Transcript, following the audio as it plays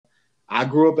I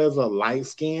grew up as a light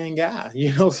skinned guy,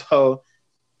 so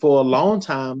for a long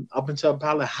time, up until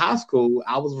probably high school,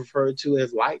 I was referred to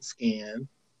as light skinned.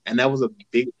 And that was a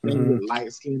big thing Mm-hmm. with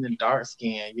light skin and dark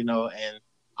skin, and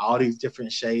all these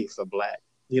different shades of black.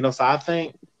 So I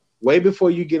think way before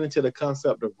you get into the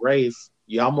concept of race,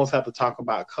 you almost have to talk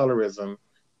about colorism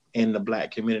in the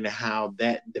black community, how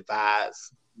that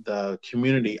divides the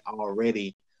community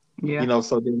already. Yeah.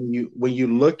 So then when you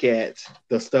look at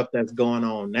the stuff that's going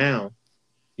on now,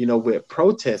 with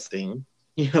protesting,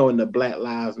 in the Black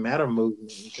Lives Matter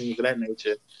movement and things of that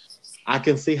nature, I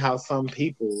can see how some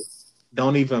people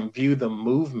don't even view the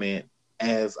movement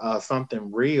as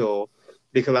something real,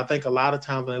 because I think a lot of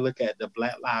times when they look at the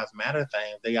Black Lives Matter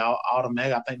thing, they all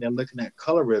automatically, I think they're looking at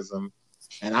colorism,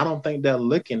 and I don't think they're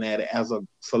looking at it as a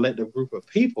selective group of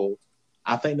people.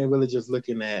 I think they're really just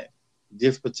looking at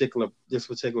this particular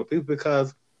people,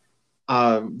 because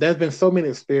there's been so many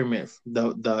experiments.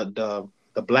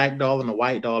 The black doll and the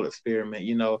white doll experiment.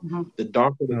 Mm-hmm. The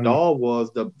darker the Mm-hmm. doll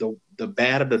was, the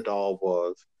badder the doll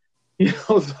was.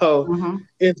 So Mm-hmm.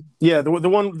 it's Yeah, the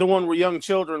one where young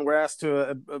children were asked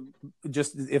to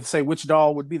just if say which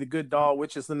doll would be the good doll,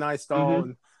 which is the nice doll, Mm-hmm.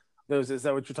 and those, is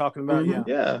that what you're talking about? Mm-hmm.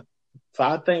 Yeah. yeah. So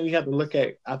I think you have to look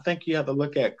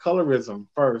at colorism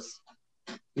first,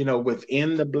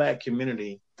 within the black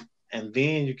community, and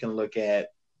then you can look at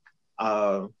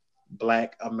uh,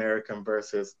 Black American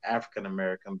versus African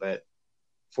American. But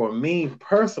for me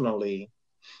personally,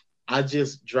 I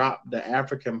just dropped the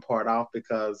African part off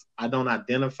because I don't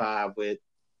identify with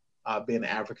being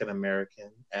African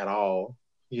American at all.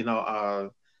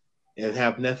 And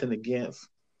have nothing against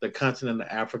the continent of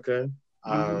Africa.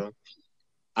 Mm-hmm. Uh,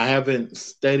 I haven't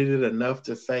studied it enough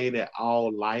to say that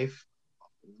all life,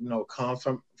 comes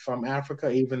from Africa,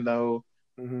 even though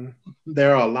Mm-hmm.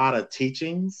 there are a lot of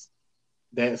teachings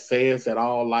that says that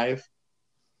all life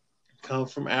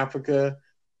comes from Africa.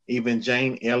 Even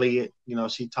Jane Elliott,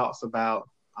 she talks about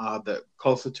the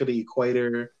closer to the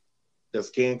equator, the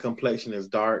skin complexion is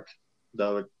dark.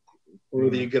 The further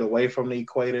Mm-hmm. you get away from the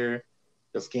equator,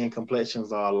 the skin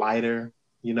complexions are lighter.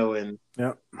 And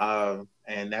Yep.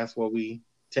 and that's what we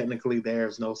technically,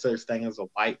 there's no such thing as a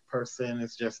white person.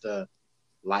 It's just a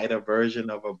lighter version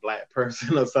of a black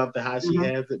person or something. How she Mm-hmm.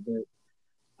 has it,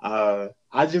 but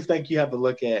I just think you have to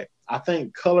look at. I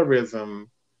think colorism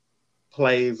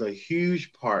plays a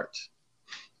huge part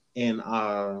in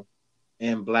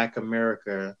Black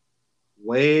America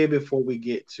way before we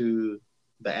get to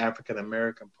the African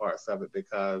American parts of it,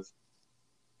 because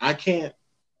I can't,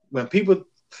 when people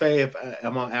say if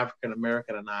am I African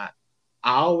American or not,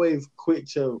 I always quick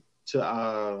to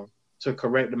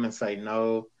correct them and say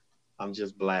no, I'm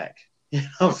just black.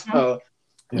 So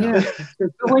Yeah. Yeah.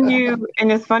 But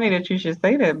and it's funny that you should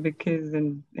say that, because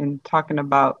in talking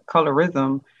about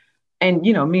colorism, and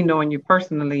me knowing you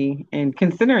personally and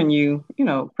considering you,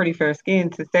 pretty fair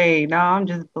skinned, to say, no, I'm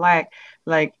just black,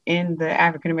 like in the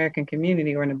African American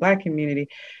community or in the black community,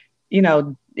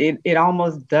 it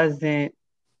almost doesn't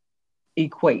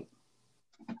equate,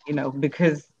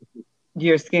 because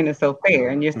your skin is so fair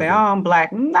and you're saying, oh, Mm-hmm. I'm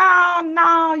black. No,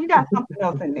 no, you got something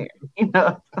else in there. It's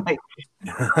like,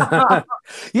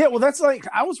 Yeah, well, that's like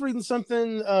I was reading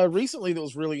something recently that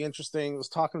was really interesting. It was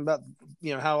talking about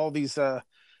how all these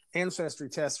ancestry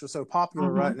tests are so popular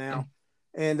mm-hmm, right now,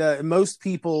 and most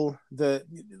people that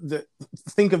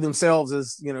think of themselves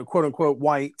as quote unquote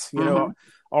white, mm-hmm,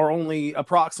 are only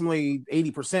approximately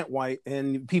 80% white,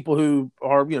 and people who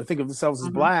are think of themselves as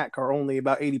mm-hmm, black are only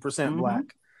about 80% mm-hmm, black.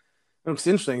 It's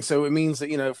interesting. So it means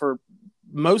that for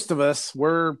most of us,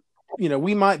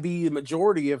 we might be the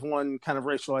majority of one kind of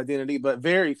racial identity, but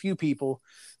very few people,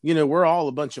 we're all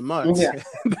a bunch of mutts yeah,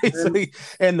 basically.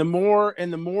 And the more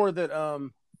that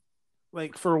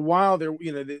like for a while there,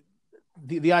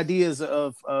 the ideas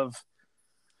of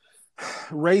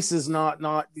race is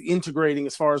not integrating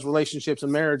as far as relationships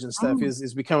and marriage and stuff mm,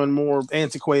 is becoming more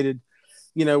antiquated.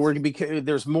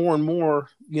 There's more and more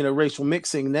racial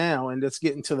mixing now, and it's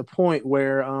getting to the point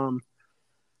where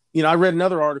I read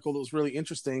another article that was really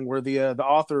interesting where the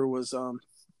author was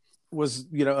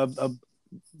a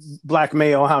black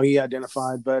male, how he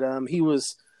identified, but he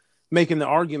was making the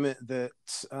argument that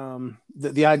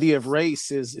the idea of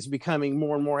race is becoming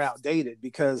more and more outdated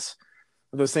because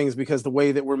of those things, because the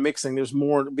way that we're mixing, there's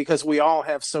more, because we all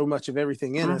have so much of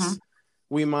everything in mm-hmm, us.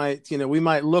 We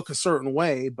might look a certain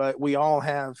way, but we all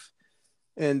have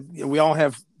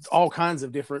all kinds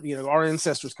of different, our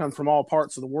ancestors come from all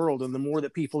parts of the world. And the more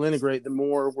that people integrate, the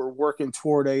more we're working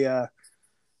toward a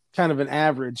kind of an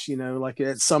average, like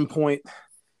at some point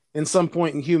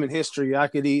in human history, I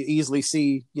could easily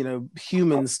see,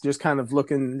 humans just kind of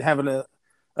having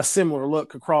a similar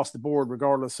look across the board,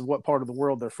 regardless of what part of the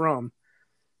world they're from.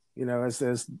 You know, as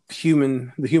the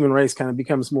human race kind of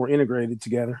becomes more integrated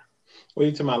together. What are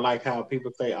you talking about? Like how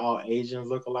people say all Asians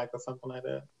look alike or something like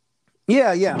that?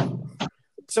 Yeah.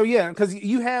 So yeah, because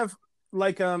you have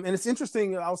like and it's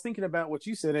interesting. I was thinking about what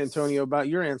you said, Antonio, about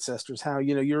your ancestors. How,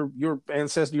 you know, your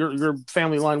ancestor, your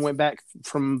family line went back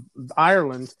from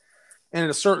Ireland, and at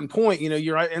a certain point, you know,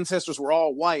 your ancestors were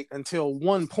all white until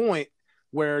one point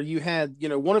where you had, you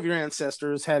know, one of your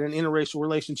ancestors had an interracial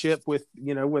relationship with,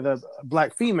 you know, with a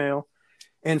black female,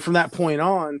 and from that point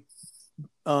on,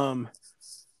 and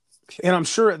I'm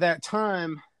sure at that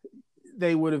time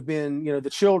they would have been, you know, the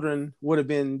children would have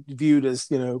been viewed as,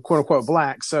 you know, quote unquote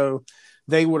black, so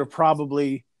they would have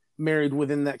probably married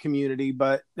within that community.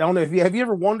 But I don't know, have you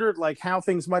ever wondered like how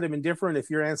things might have been different if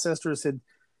your ancestors had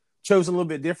chosen a little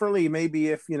bit differently? Maybe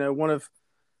if, you know, one of,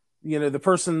 you know, the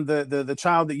person, the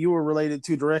child that you were related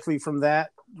to directly from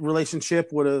that relationship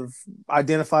would have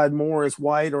identified more as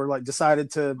white, or like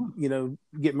decided to, you know,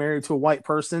 get married to a white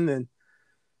person, and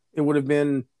it would have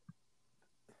been,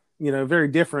 you know, very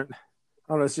different.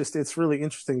 I don't know. It's really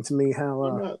interesting to me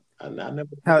how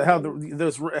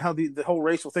the whole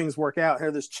racial things work out. How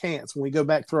there's chance when we go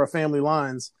back through our family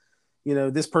lines, you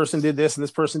know, this person did this and this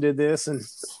person did this, and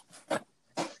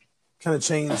kind of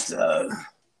changed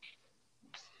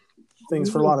things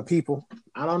for a lot of people.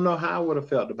 I don't know how I would have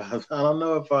felt about it. I don't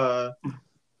know if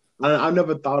I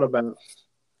never thought about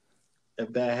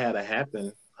if that had to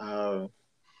happen.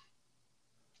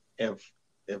 If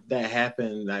that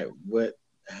happened, like what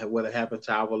would have happened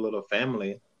to our little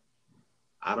family?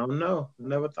 I don't know.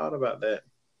 Never thought about that.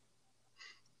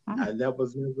 That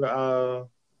was never.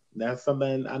 That's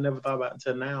something I never thought about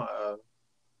until now.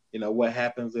 You know, what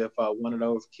happens if one of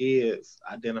those kids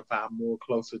identify more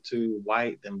closer to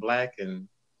white than black, and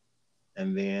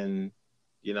then,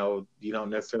 you know, you don't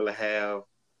necessarily have,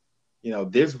 you know,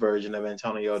 this version of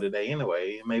Antonio today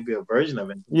anyway. It may be a version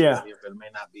of Antonio, but it may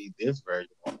not be this version.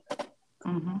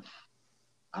 Mm-hmm.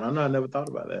 I don't know. I never thought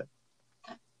about that.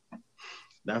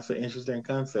 That's an interesting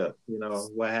concept. You know,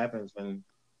 what happens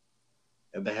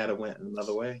if they had went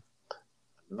another way?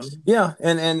 Yeah,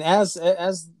 and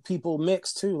as people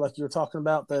mix too, like you're talking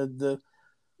about the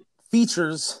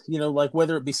features, you know, like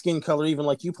whether it be skin color, even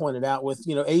like you pointed out with,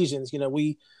 you know, Asians, you know,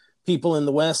 we people in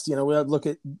the West, you know, we look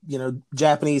at, you know,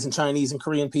 Japanese and Chinese and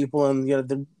Korean people, and, you know,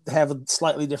 they have a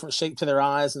slightly different shape to their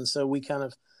eyes, and so we kind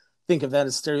of think of that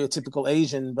as stereotypical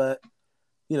Asian. But,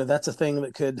 you know, that's a thing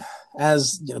that could,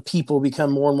 as, you know, people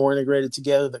become more and more integrated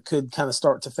together, that could kind of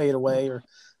start to fade away, or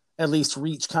at least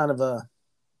reach kind of a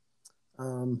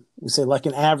we say like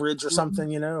an average or something,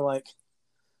 you know, like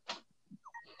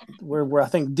where I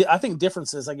think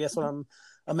differences, I guess what I'm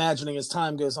imagining as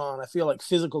time goes on, I feel like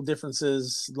physical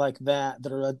differences like that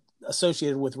are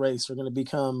associated with race are going to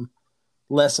become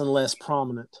less and less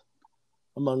prominent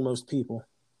among most people.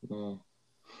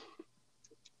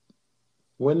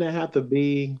 Wouldn't that have to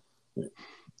be?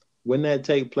 Wouldn't that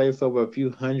take place over a few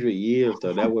hundred years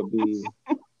though? That would be.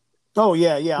 Oh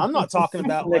yeah. I'm not talking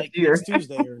about like next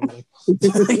Tuesday or anything.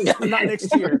 Yeah, not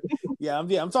next year. I'm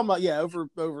talking about over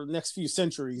the next few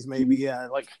centuries, maybe. Yeah,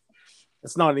 like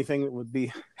it's not anything that would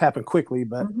be happen quickly,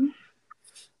 but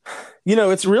you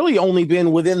know, it's really only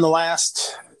been within the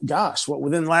last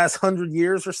 100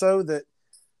 years or so that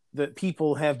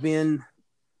people have been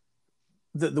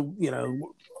the you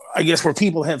know, I guess where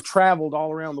people have traveled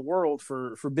all around the world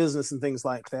for business and things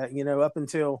like that. You know, up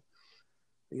until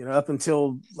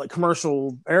like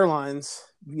commercial airlines,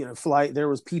 you know, flight, there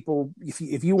was people,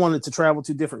 if you wanted to travel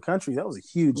to a different country, that was a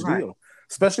huge deal,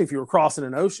 especially if you were crossing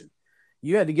an ocean.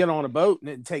 You had to get on a boat, and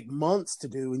it'd take months to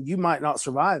do, and you might not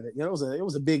survive it. You know, it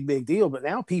was a big deal. But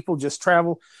now people just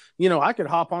travel. You know, I could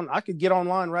get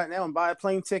online right now and buy a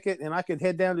plane ticket, and I could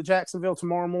head down to Jacksonville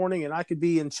tomorrow morning, and I could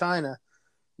be in China,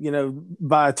 you know,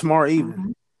 by tomorrow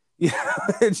evening. Yeah,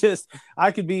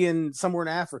 I could be in somewhere in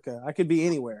Africa. I could be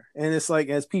anywhere. And it's like,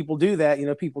 as people do that, you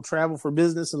know, people travel for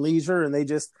business and leisure, and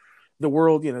the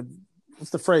world, you know,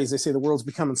 what's the phrase? They say the world's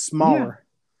becoming smaller.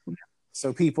 Yeah.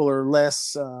 So people are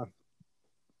less,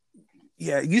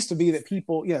 it used to be that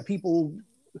people,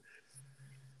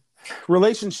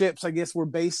 relationships, I guess, were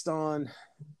based on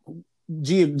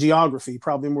geography,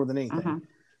 probably more than anything.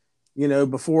 You know,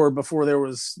 before there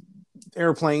was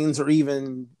airplanes or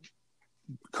even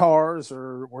cars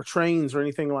or trains or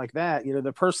anything like that, you know,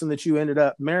 the person that you ended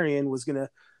up marrying was going to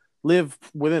live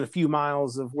within a few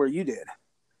miles of where you did.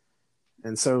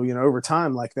 And so, you know, over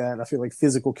time like that, I feel like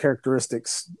physical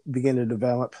characteristics begin to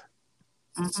develop.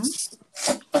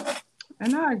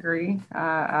 And I agree.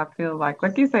 I feel like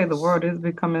you say, the world is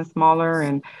becoming smaller,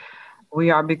 and we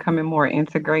are becoming more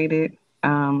integrated,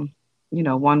 one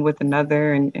with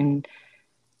another, and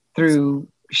through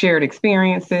shared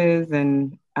experiences.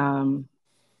 And I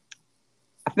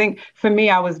think for me,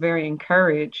 I was very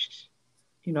encouraged,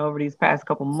 over these past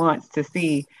couple months to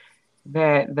see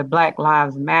that the Black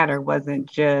Lives Matter wasn't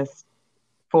just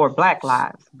for Black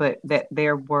lives, but that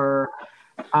there were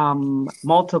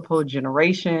multiple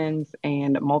generations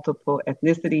and multiple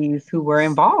ethnicities who were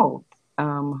involved,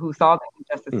 who saw the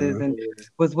injustices and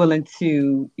was willing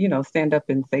to, stand up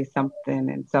and say something.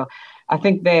 And so I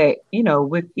think that,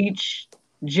 with each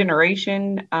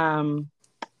generation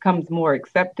comes more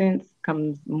acceptance,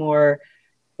 comes more,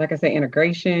 like I say,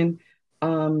 integration.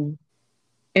 And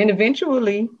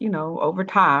eventually, over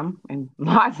time and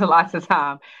lots and lots of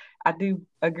time, I do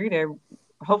agree there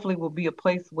hopefully will be a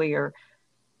place where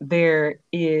there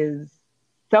is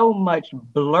so much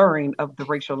blurring of the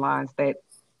racial lines that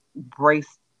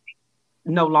race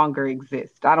no longer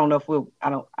exists. I don't know if I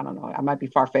don't know. I might be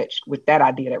far-fetched with that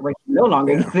idea that race no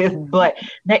longer exists, but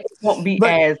that won't be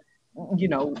as,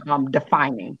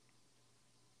 defining.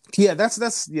 Yeah, that's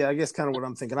I guess kind of what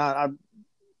I'm thinking. I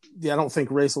don't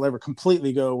think race will ever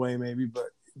completely go away, maybe, but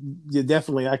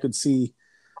definitely I could see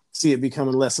it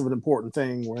becoming less of an important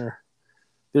thing where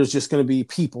there's just going to be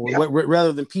people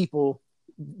rather than people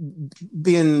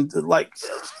being like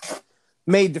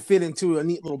made to fit into a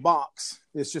neat little box.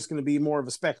 It's just going to be more of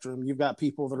a spectrum. You've got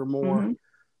people that are more,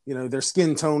 their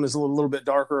skin tone is a little bit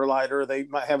darker or lighter. They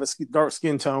might have a dark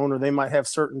skin tone, or they might have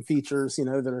certain features,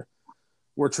 that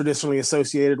were traditionally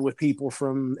associated with people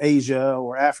from Asia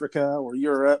or Africa or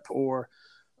Europe or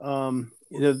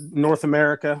North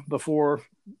America before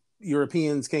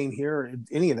Europeans came here,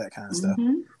 any of that kind of stuff.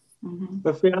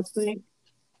 But see, I think,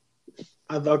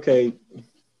 okay,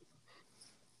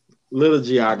 little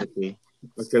geography.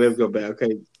 Okay, let's go back.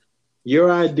 Okay,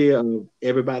 your idea of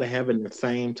everybody having the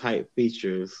same type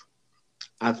features,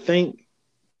 I think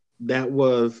that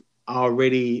was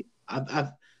already,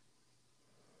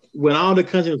 when all the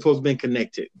countries were supposed to be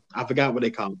connected, I forgot what they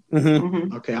called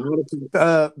it. Okay,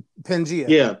 Pangea.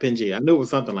 Yeah, Pangea. I knew it was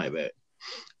something like that.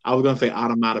 I was going to say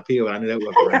automatopoeia, but I knew that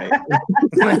wasn't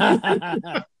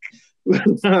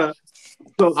right.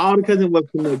 So all the countries were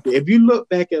connected. If you look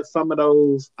back at some of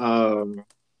those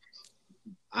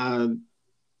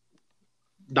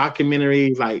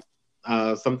documentaries, like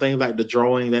some things like the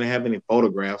drawing, they didn't have any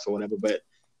photographs or whatever, but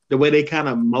the way they kind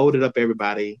of molded up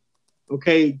everybody,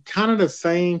 okay, kind of the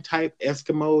same type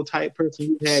Eskimo type person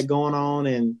you had going on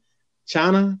in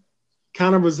China,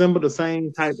 kind of resembled the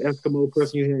same type Eskimo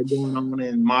person you had going on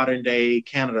in modern day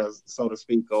Canada, so to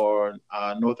speak, or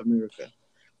North America.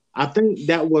 I think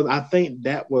that was at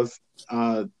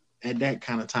that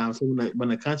kind of time. So when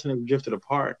the continent drifted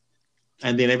apart,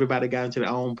 and then everybody got into their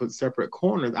own separate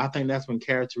corners, I think that's when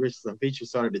characteristics and features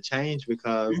started to change,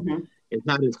 because it's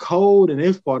not as cold in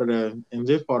this part of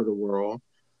the world.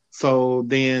 So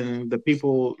then the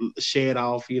people shed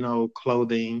off,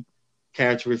 clothing,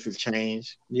 characteristics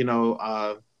change.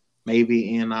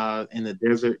 Maybe in the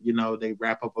desert, they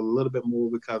wrap up a little bit more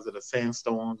because of the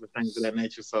sandstorms and things of that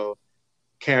nature. So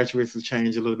characteristics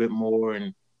change a little bit more.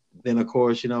 And then of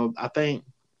course, I think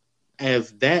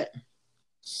as that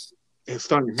is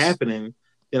started happening,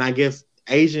 then I guess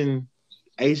Asian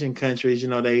countries,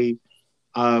 they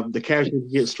the characters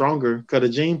get stronger because the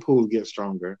gene pool gets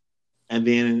stronger. And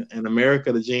then in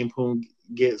America, the gene pool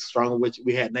gets stronger, which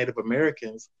we had Native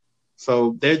Americans.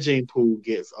 So their gene pool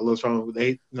gets a little stronger.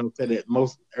 They said that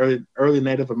most early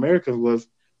Native Americans was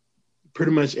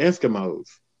pretty much Eskimos.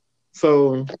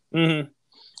 So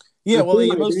yeah, well,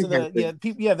 most of the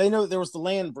people, they know there was the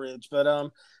land bridge, but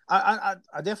I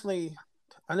definitely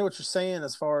I know what you're saying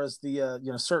as far as the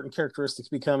certain characteristics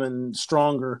becoming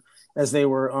stronger as they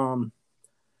were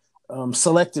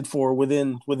selected for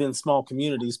within small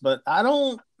communities. But I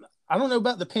don't know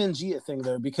about the Pangea thing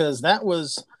though, because that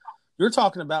was, you're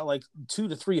talking about like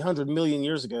 200 to 300 million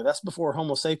years ago. That's before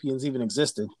Homo sapiens even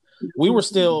existed. We were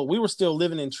still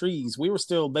living in trees. We were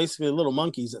still basically little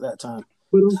monkeys at that time.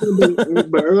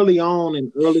 But early on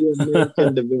in early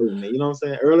American development, you know what I'm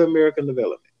saying? Early American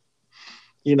development.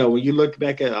 When you look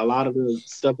back at a lot of the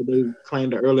stuff that they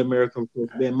claimed the early Americans,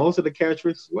 then most of the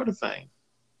characteristics were the same.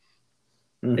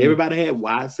 Everybody had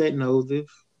wide set noses,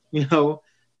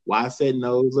 wide set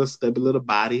noses, stubby little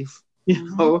bodies,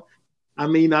 I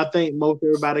mean, I think most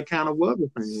everybody kind of was the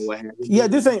same. What happened? Yeah, I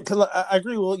do think, cause I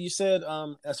agree with what you said.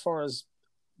 As far as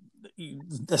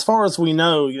we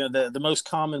know, the most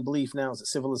common belief now is that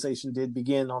civilization did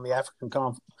begin on the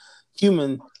African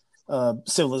human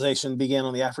civilization began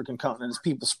on the African continent. As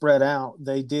people spread out,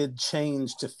 they did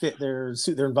change to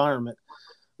suit their environment.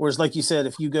 Whereas, like you said,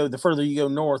 if you go the further you go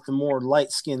north, the more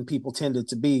light skinned people tended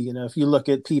to be. You know, if you look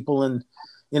at people in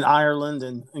Ireland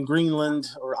and Greenland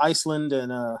or Iceland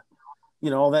and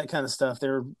all that kind of stuff,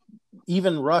 they're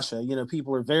even Russia. You know,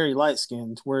 people are very light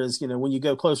skinned. Whereas, when you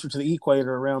go closer to the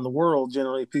equator around the world,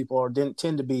 generally people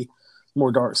tend to be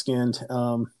more dark skinned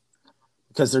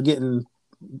because they're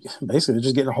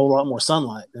just getting a whole lot more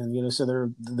sunlight, and so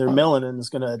their melanin is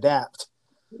going to adapt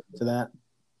to that.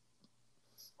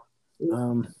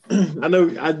 I know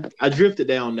I drifted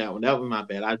down that one. That was my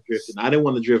bad. I drifted. I didn't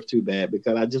want to drift too bad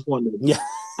because I just wanted to. Yeah.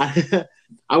 I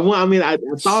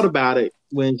thought about it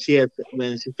when she said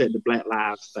the Black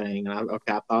Lives thing, and I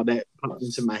thought that popped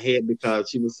into my head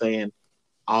because she was saying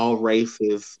all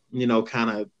races, kind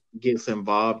of gets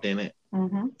involved in it.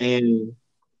 Mm-hmm. And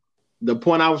the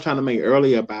point I was trying to make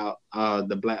earlier about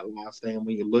the Black Lives thing,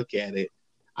 when you look at it,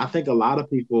 I think a lot of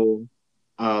people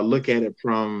look at it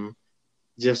from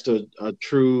just a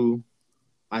true,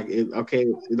 like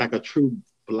a true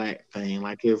black thing.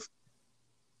 Like it's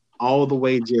all the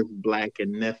way just black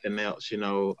and nothing else,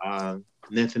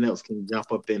 nothing else can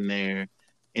jump up in there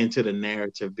into the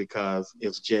narrative because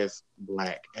it's just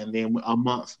black. And then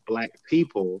amongst black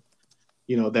people,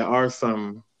 there are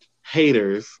some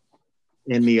haters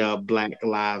in the Black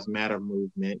Lives Matter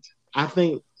movement. I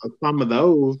think some of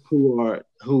those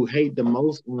who hate the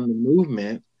most on the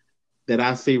movement that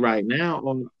I see right now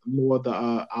are more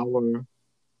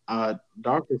our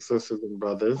darker sisters and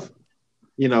brothers,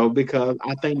 because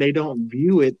I think they don't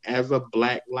view it as a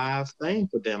Black Lives thing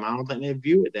for them. I don't think they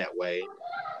view it that way.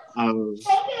 I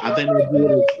think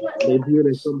they view it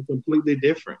as something completely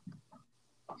different.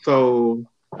 So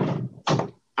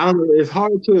I don't know. It's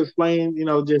hard to explain,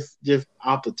 just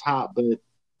off the top, but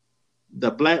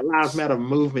the Black Lives Matter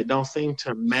movement don't seem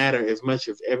to matter as much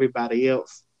as everybody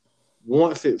else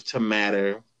wants it to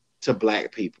matter to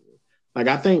black people. Like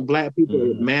I think black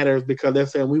people it matters because they're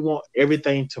saying we want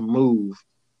everything to move.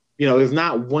 It's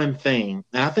not one thing.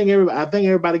 And I think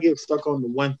everybody gets stuck on the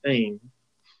one thing.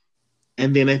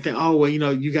 And then they think, oh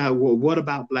well, what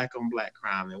about black on black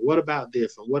crime? And what about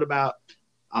this? And what about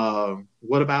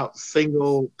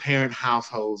single parent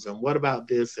households? And what about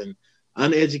this? And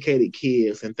uneducated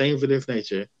kids and things of this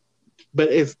nature.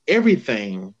 But it's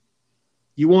everything.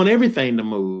 You want everything to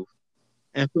move.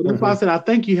 And so that's why I said I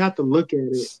think you have to look at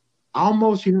it.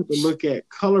 Almost you have to look at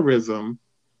colorism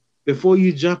before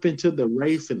you jump into the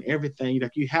race and everything.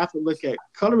 Like you have to look at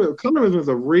colorism. Colorism is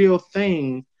a real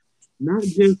thing, not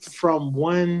just from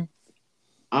one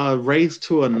race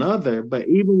to another, but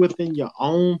even within your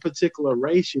own particular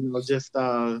race.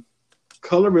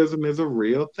 Colorism is a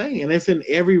real thing, and it's in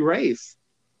every race.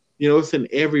 It's in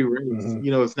every race.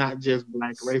 It's not just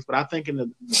black race, but I think in the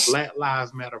Black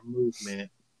Lives Matter movement,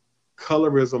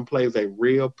 colorism plays a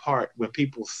real part. When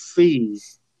people see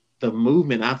the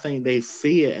movement, I think they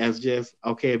see it as just,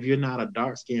 okay, if you're not a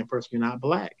dark-skinned person, you're not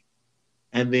black.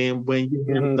 And then when you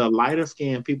have the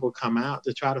lighter-skinned people come out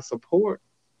to try to support,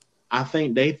 I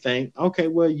think they think, okay,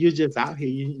 well, you're just out here,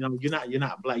 you're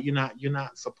not black, you're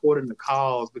not supporting the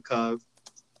cause because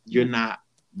you're not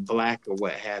black or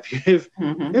what have you.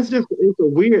 It's a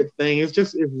weird thing.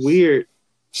 It's weird,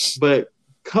 but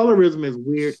colorism is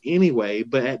weird anyway.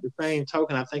 But at the same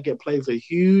token, I think it plays a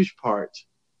huge part.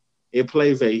 It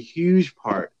plays a huge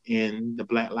part in the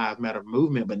Black Lives Matter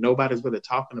movement, but nobody's really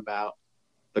talking about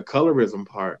the colorism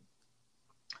part.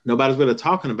 Nobody's really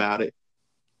talking about it,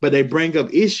 but they bring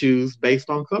up issues based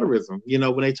on colorism.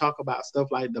 When they talk about stuff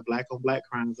like the black on black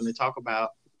crimes, and they talk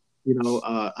about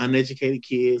uneducated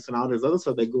kids and all this other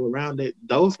stuff that go around it,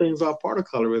 those things are part of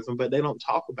colorism, but they don't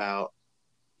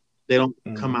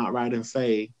come out right and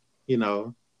say,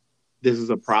 this is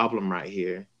a problem right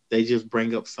here. They just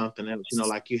bring up something else,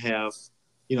 like you have,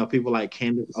 people like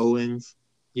Candace Owens,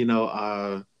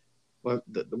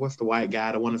 what's the white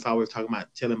guy, the one that's always talking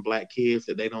about telling black kids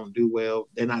that they're not doing well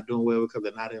because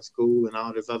they're not in school and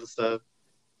all this other stuff.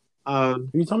 Who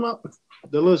you talking about?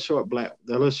 The little short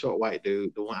white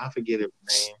dude, the one, I forget his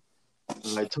name.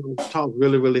 Talks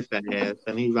really, really fast,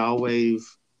 and he's always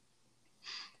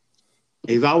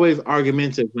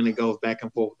argumentative when it goes back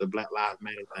and forth with the Black Lives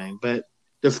Matter thing. But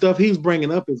the stuff he's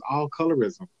bringing up is all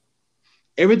colorism.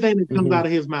 Everything that comes out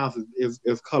of his mouth is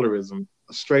colorism,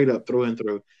 straight up through and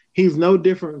through. He's no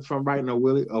different from writing a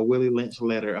Willie Lynch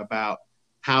letter about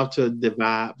how to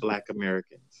divide Black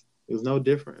Americans. There's no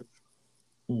difference.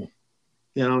 And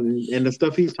the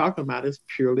stuff he's talking about is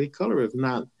purely colorism.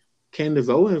 Now, Candace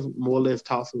Owens more or less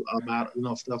talks about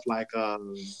stuff like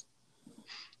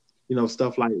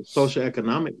stuff like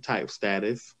socioeconomic type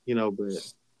status,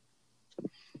 but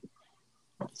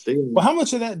still. Well, how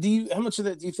much of that do you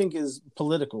think is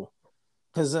political?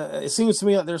 because it seems to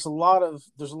me like there's a lot of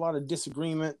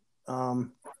disagreement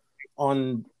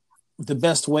on the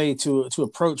best way to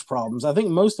approach problems. I think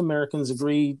most Americans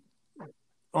agree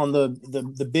on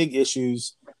the big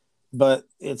issues, but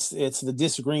it's the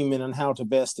disagreement on how to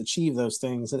best achieve those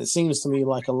things. And it seems to me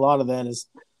like a lot of that is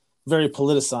very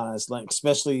politicized, like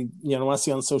especially, when I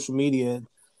see on social media,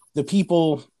 the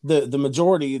people, the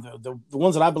majority, the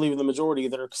ones that I believe in the majority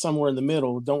that are somewhere in the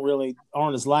middle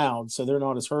aren't as loud, so they're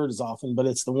not as heard as often. But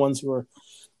it's the ones who are,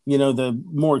 the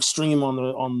more extreme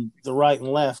on the right and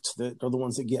left that are the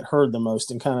ones that get heard the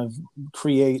most, and kind of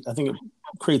I think it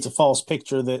creates a false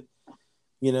picture that,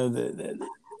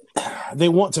 they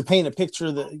want to paint a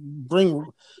picture that bring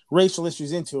racial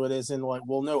issues into it, as in like,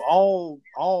 well, no,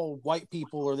 all white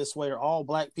people are this way, or all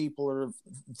black people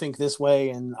think this way.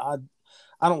 And I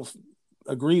don't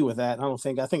agree with that.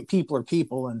 I think people are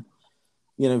people. And,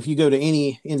 if you go into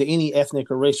any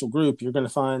ethnic or racial group, you're going to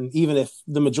find, even if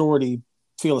the majority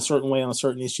feel a certain way on a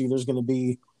certain issue, there's going to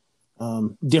be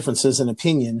differences in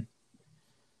opinion.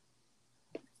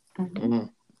 Mm-hmm.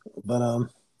 But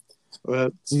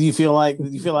do you feel like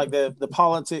the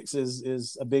politics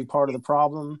is a big part of the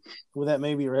problem with that,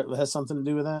 maybe, or it has something to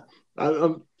do with that?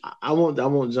 I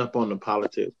won't jump on the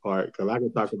politics part, because I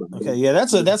can talk about. Okay, yeah,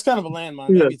 that's kind of a landmine.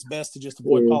 Yeah. Maybe it's best to just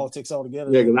avoid politics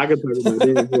altogether. Yeah, because I can talk about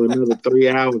that for another 3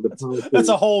 hours. Of politics. That's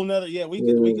a whole nother. Yeah, we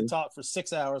could talk for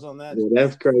 6 hours on that. Yeah,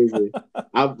 that's crazy.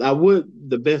 I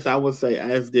would say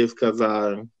ask this, because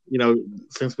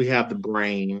since we have the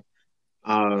brain,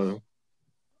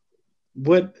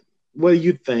 what do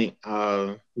you think,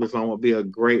 Ms. Long, would be a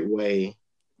great way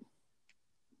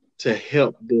to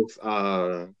help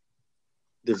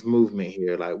this movement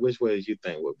here? Like, which way do you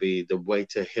think would be the way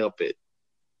to help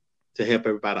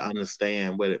everybody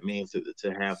understand what it means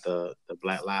to have the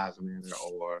Black Lives Matter,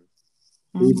 or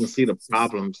even see the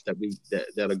problems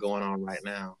that are going on right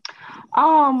now?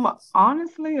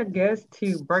 Honestly, I guess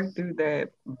to break through that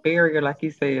barrier, like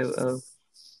you say, of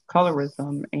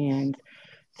colorism, and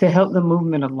to help the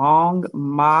movement along,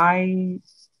 my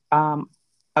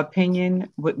opinion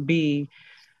would be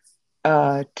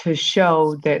to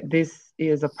show that this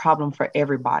is a problem for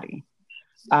everybody.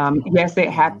 Yes, it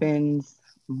happens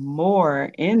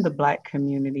more in the Black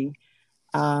community.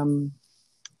 In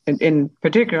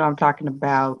particular, I'm talking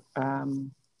about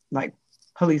like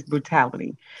police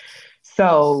brutality.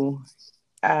 So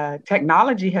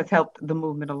technology has helped the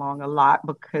movement along a lot,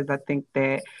 because I think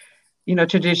that,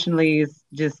 traditionally it's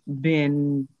just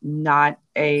been not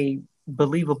a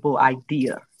believable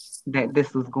idea that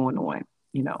this was going on.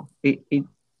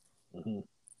 Mm-hmm.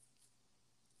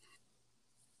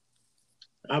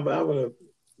 I would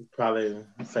probably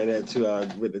say that too.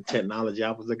 With the technology,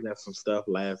 I was looking at some stuff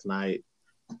last night.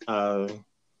 I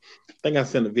think I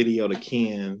sent a video to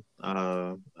Ken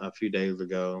a few days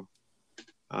ago.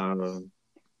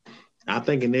 I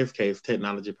think in this case,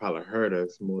 technology probably hurt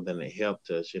us more than it helped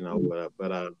us,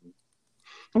 But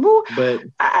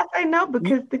I say no,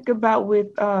 because think about with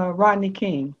Rodney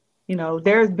King.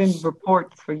 There's been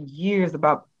reports for years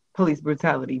about police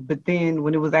brutality, but then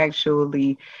when it was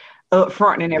actually up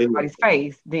front in everybody's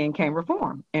face, then came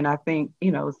reform. And I think,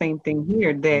 same thing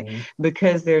here, that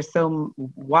because there's so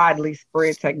widely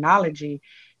spread technology,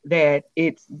 that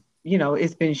it's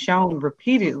been shown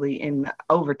repeatedly and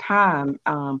over time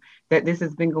that this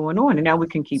has been going on. And now we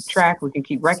can keep track, we can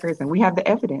keep records, and we have the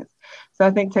evidence. So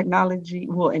I think technology,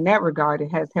 well, in that regard,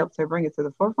 it has helped to bring it to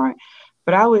the forefront.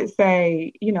 But I would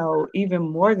say, even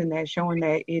more than that, showing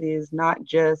that it is not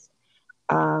just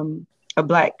a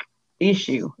Black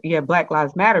issue. Yeah, Black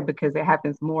Lives Matter, because it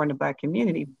happens more in the Black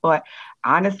community. But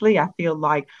honestly, I feel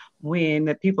like when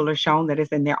the people are shown that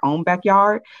it's in their own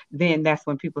backyard, then that's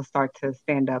when people start to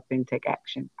stand up and take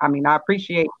action. I mean, I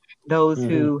appreciate those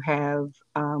who have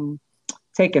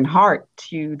taken heart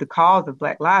to the cause of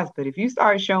Black lives. But if you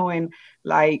start showing,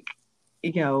 like,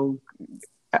 I'm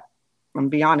gonna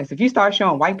be honest, if you start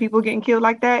showing white people getting killed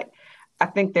like that, I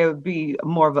think there would be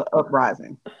more of an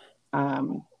uprising.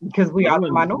 Because we are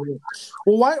the minority.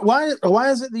 Well, why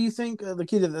is it that you think,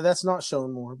 Lakita, that's not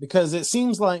shown more? Because it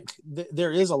seems like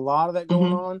there is a lot of that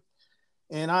going on,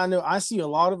 and I know I see a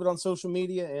lot of it on social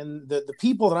media, and the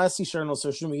people that I see sharing on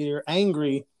social media are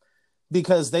angry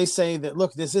because they say that,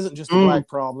 look, this isn't just a Black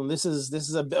problem. This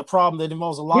is a problem that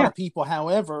involves a lot of people.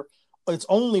 However, it's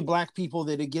only Black people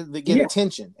that get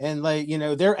attention, and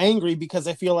they're angry because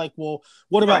they feel like, well,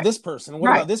 what about this person?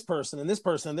 What about this person and this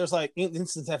person? There's like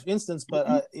instance after instance,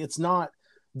 but it's not.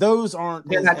 Those aren't.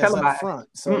 They're not televised. Front,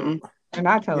 so they're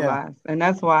not televised, and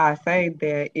that's why I say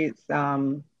that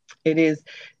it is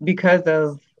because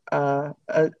of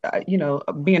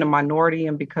being a minority,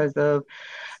 and because of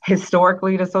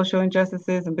historically the social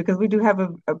injustices, and because we do have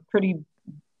a pretty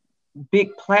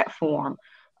big platform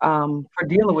for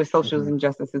dealing with social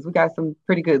injustices. We got some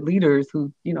pretty good leaders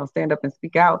who, stand up and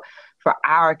speak out for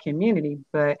our community.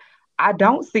 But I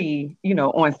don't see,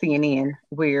 on CNN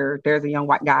where there's a young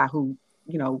white guy who,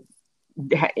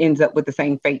 ends up with the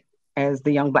same fate as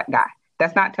the young black guy.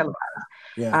 That's not televised.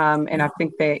 Yeah. And I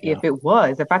think that if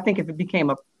it became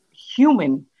a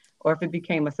human, or if it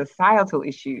became a societal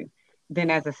issue, then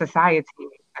as a society,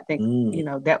 I think,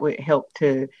 that would help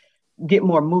to get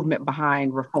more movement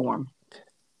behind reform.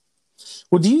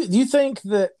 Well, do you think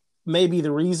that maybe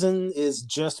the reason is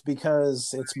just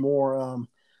because it's more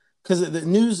because the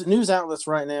news outlets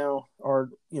right now are,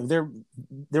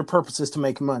 their purpose is to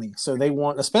make money, so they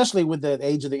want, especially with the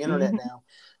age of the internet now,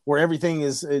 where everything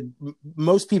is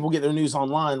most people get their news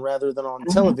online rather than on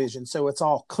television, so it's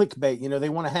all clickbait. They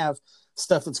want to have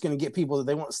stuff that's going to get people,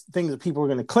 they want things that people are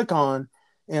going to click on.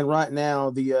 And right now,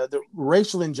 the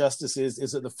racial injustice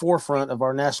is at the forefront of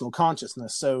our national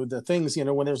consciousness. So the things,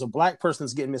 when there's a black person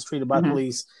that's getting mistreated by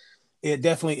police, it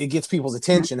gets people's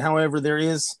attention. However, there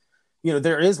is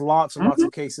lots and lots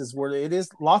of cases where it is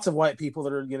lots of white people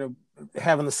that are,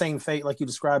 having the same fate like you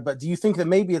described. But do you think that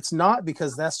maybe it's not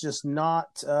because that's just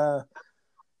not where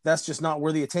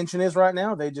the attention is right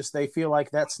now? They feel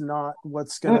like that's not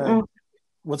what's going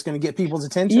to get people's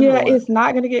attention? Yeah, it's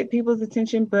not going to get people's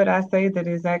attention, but I say that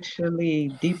it's actually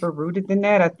deeper rooted than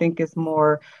that. I think it's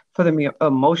more for the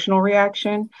emotional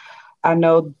reaction. I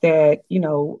know that,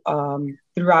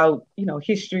 throughout,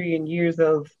 history and years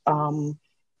of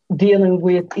dealing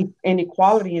with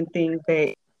inequality and things,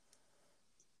 they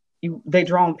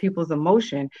draw on people's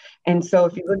emotion. And so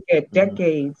if you look at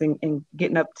decades and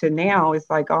getting up to now, it's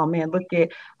like, oh man, look at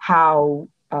how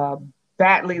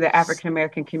badly the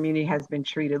African-American community has been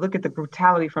treated. Look at the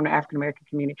brutality from the African-American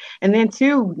community. And then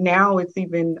too, now it's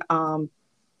even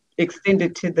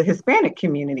extended to the Hispanic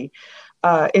community.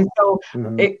 And so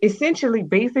it essentially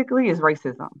basically is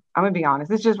racism. I'm gonna be honest,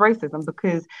 it's just racism,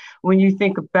 because when you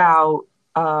think about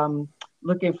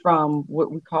looking from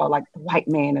what we call like the white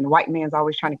man, and the white man's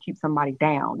always trying to keep somebody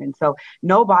down. And so I'm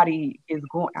not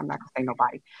gonna say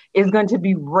nobody, it's going to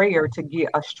be rare to get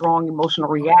a strong emotional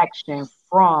reaction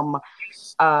from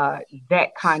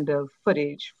that kind of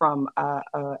footage from a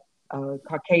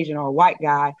Caucasian or a white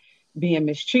guy being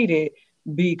mistreated,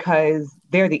 because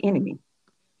they're the enemy.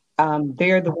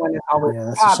 They're the one that's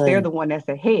always top. They're the one that's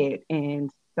ahead.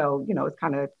 And so, it's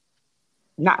kind of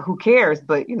not who cares,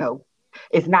 but,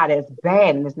 it's not as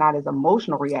bad and it's not as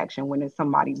emotional reaction when it's a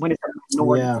minority.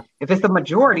 Yeah. If it's a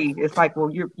majority, it's like, well,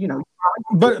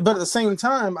 But at the same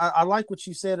time, I like what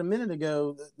you said a minute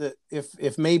ago, that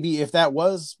if that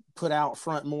was put out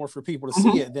front more for people to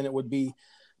see it, then it would be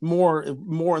more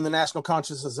in the national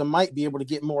consciousness and might be able to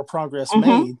get more progress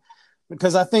made.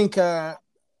 Because I think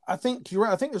you're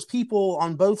right. I think there's people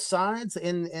on both sides,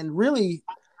 and really,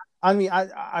 I mean,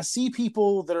 I see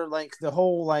people that are like the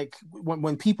whole, like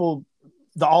when people,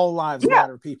 the all lives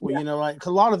matter people, like a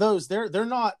lot of those, they're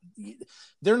not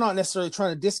necessarily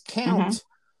trying to discount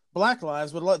Black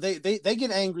lives, but they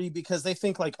get angry because they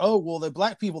think like, oh, well, the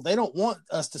Black people, they don't want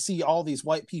us to see all these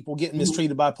white people getting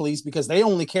mistreated by police because they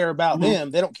only care about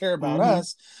them. They don't care about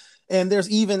us. And there's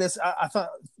even this, I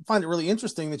find it really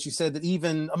interesting that you said that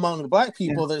even among the Black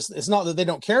people, it's not that they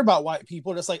don't care about white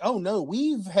people. It's like, oh no,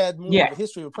 we've had more of a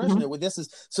history of oppression with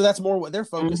this so that's more what they're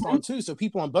focused on too. So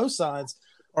people on both sides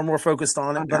are more focused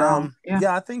on it. But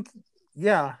I think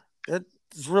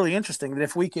it's really interesting that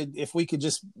if we could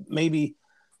just maybe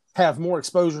have more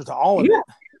exposure to all of it,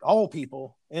 all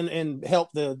people, and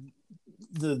help the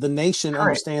nation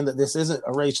understand that this isn't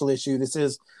a racial issue. This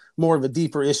is more of a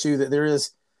deeper issue, that there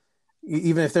is,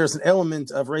 even if there's an element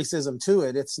of racism to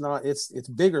it, it's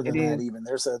bigger than that. Even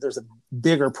there's a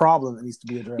bigger problem that needs to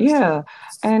be addressed. Yeah.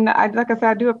 And like I said,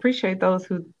 I do appreciate those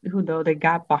who though they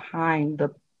got behind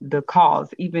the cause,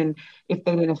 even if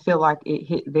they didn't feel like it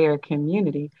hit their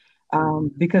community.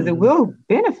 Because it will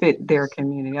benefit their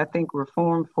community. I think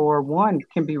reform for one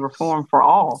can be reform for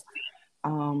all.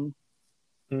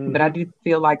 But I do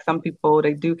feel like some people,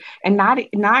 they do, and not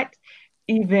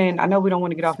even, I know we don't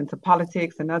want to get off into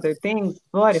politics and other things,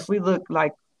 but if we look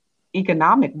like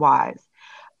economic wise,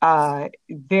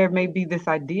 there may be this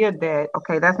idea that,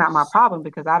 okay, that's not my problem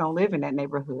because I don't live in that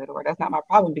neighborhood, or that's not my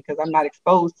problem because I'm not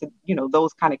exposed to,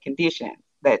 those kind of conditions.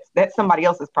 That's somebody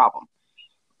else's problem.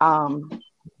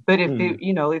 But if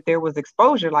if there was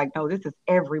exposure, like, no, this is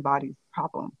everybody's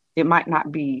problem. It might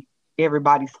not be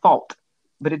everybody's fault,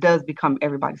 but it does become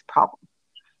everybody's problem.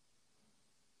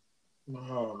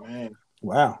 Oh man.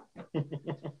 Wow.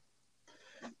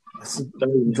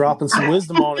 Dropping some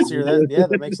wisdom on us here.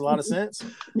 That makes a lot of sense.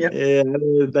 Yep. Yeah, I didn't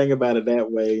really think about it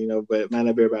that way, you know, but it might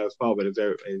not be everybody's fault, but it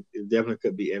definitely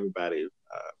could be everybody's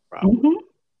problem.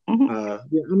 Mm-hmm. Mm-hmm.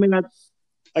 Yeah, I mean, like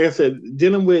I said,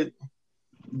 dealing with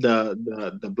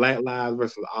the Black lives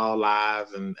versus all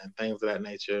lives and things of that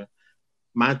nature,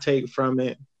 my take from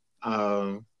it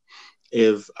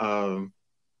is I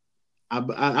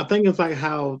think it's like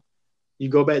how you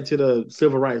go back to the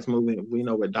civil rights movement, you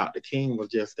know, with Dr. King was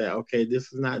just that, okay,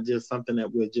 this is not just something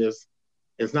that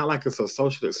it's not like it's a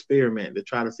social experiment to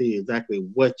try to see exactly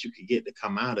what you could get to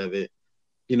come out of it.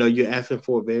 You know, you're asking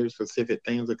for very specific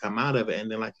things to come out of it. And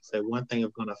then, like you said, one thing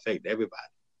is going to affect everybody.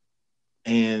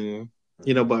 And,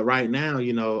 you know, but right now,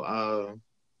 you know,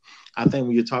 I think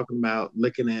when you're talking about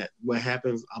looking at what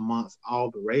happens amongst all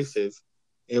the races,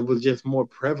 it was just more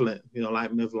prevalent, you know,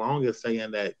 like Ms. Long is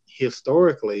saying that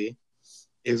historically,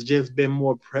 it's just been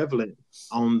more prevalent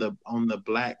on the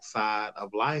Black side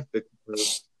of life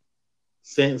because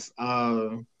since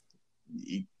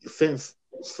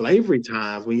slavery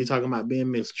times, when you're talking about being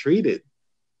mistreated,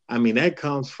 I mean that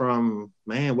comes from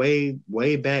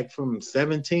way back from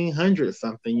 1700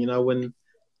 something. You know, when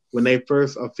they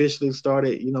first officially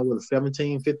started, you know, with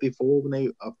 1754 when they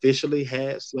officially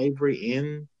had slavery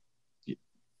in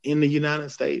the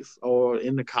United States or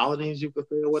in the colonies, you could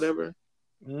say, or whatever.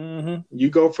 Mm-hmm. You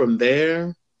go from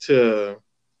there to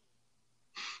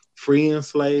freeing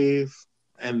slaves,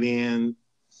 and then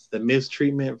the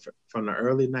mistreatment from the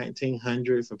early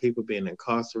 1900s and people being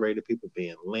incarcerated, people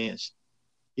being lynched.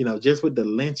 You know, just with the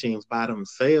lynchings by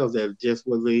themselves, that just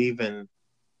wasn't even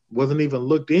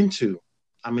looked into.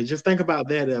 I mean, just think about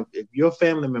that. If your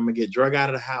family member get drug out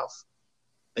of the house,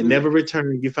 they never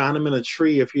return, you find them in a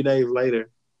tree a few days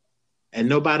later, and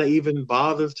nobody even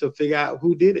bothers to figure out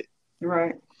who did it.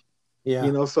 Right. Yeah.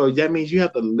 You know, so that means you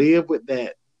have to live with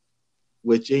that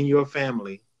within your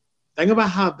family. Think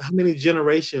about how many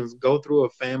generations go through a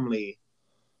family,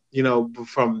 you know,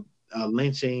 from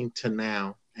lynching to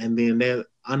now. And then they're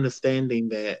understanding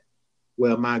that,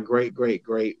 well, my great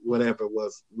whatever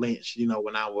was lynched, you know,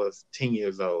 when I was 10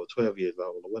 years old, 12 years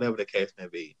old, or whatever the case may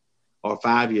be, or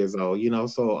 5 years old, you know.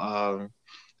 So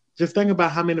just think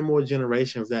about how many more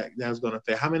generations that's going to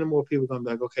affect. How many more people are going to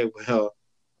be like, okay, well,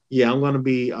 yeah, I'm going to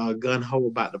be gun-ho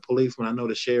about the police when I know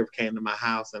the sheriff came to my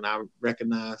house and I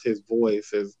recognize his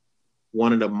voice as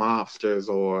one of the mobsters,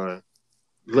 or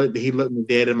he looked me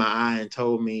dead in my eye and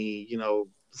told me, you know,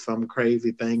 some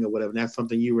crazy thing or whatever. And that's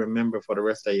something you remember for the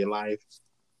rest of your life.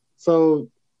 So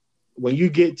when you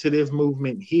get to this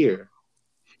movement here,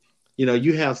 you know,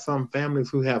 you have some families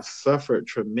who have suffered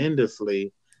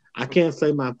tremendously. I can't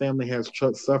say my family has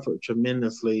suffered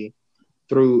tremendously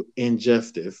through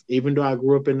injustice. Even though I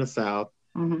grew up in the South,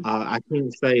 I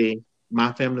can't say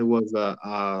my family was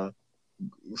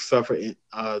suffered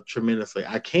tremendously.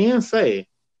 I can say,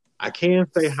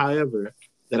 however,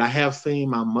 that I have seen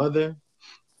my mother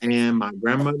and my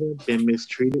grandmother been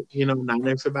mistreated, you know, not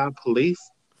necessarily by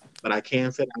police, but I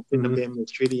can say I've seen them being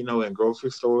mistreated, you know, in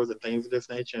grocery stores and things of this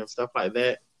nature and stuff like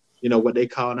that. You know, what they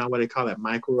call it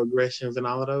microaggressions and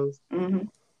all of those. Mm-hmm.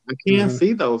 I can't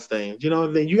see those things, you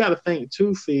know. Then you got to think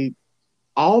too. See,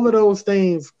 all of those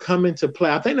things come into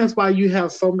play. I think that's why you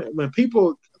have so many. When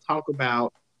people talk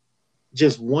about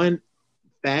just one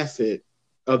facet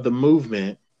of the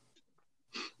movement,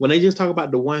 when they just talk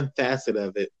about the one facet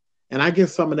of it, and I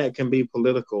guess some of that can be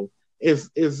political, is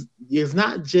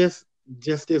not just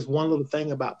this one little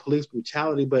thing about police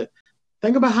brutality, but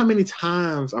think about how many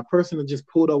times a person is just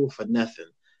pulled over for nothing.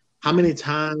 How many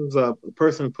times a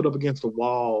person put up against a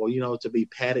wall, you know, to be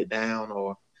patted down,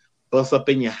 or bust up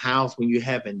in your house when you're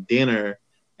having dinner,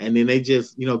 and then they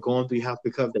just, you know, going through your house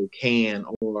because they can,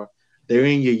 or they're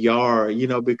in your yard, you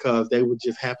know, because they would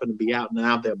just happen to be out and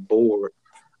now they're bored.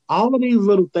 All of these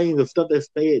little things, the stuff that's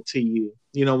said to you,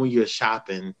 you know, when you're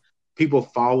shopping, people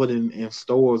followed in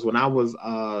stores. When I was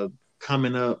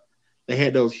coming up, they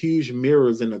had those huge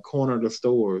mirrors in the corner of the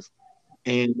stores.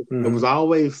 And it was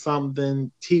always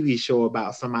something TV show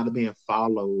about somebody being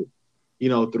followed, you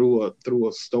know, through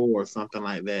a store or something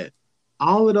like that.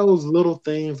 All of those little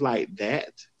things like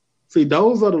that. See,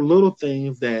 those are the little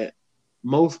things that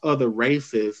most other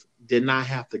races did not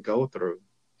have to go through.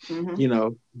 You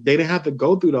know, they didn't have to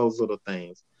go through those little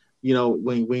things. You know,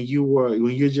 when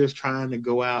you're just trying to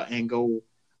go out and go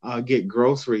get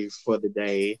groceries for the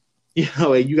day, you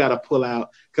know, and you got to pull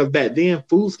out, because back then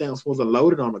food stamps wasn't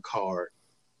loaded on a card.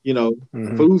 You know,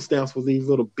 food stamps was these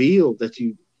little bills that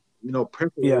you know,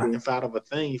 perforated inside of a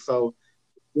thing. So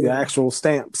actual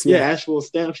stamps. Yeah, actual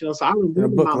stamps. You know, so I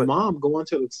remember my mom going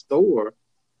to the store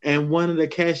and one of the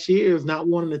cashiers not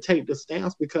wanting to take the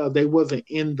stamps because they wasn't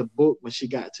in the book when she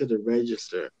got to the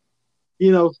register.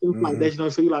 Stuff like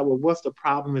that. So you're like, well, what's the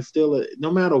problem? It's still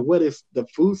no matter what is the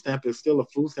food stamp is still a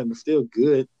food stamp. It's still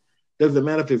good. Doesn't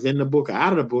matter if it's in the book or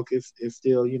out of the book. It's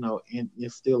still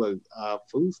it's still a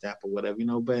food stamp or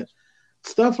whatever. But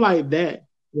stuff like that.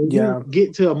 When you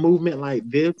get to a movement like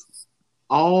this,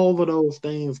 all of those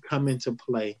things come into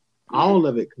play. All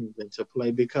of it comes into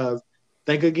play because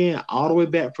think again, all the way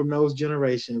back from those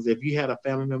generations. If you had a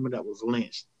family member that was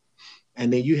lynched,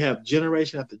 and then you have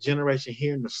generation after generation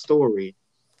hearing the story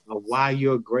of why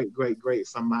your great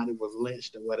somebody was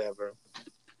lynched or whatever.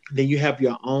 Then you have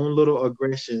your own little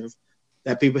aggressions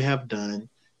that people have done.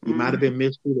 You might have been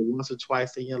mistreated once or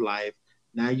twice in your life.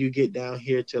 Now you get down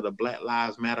here to the Black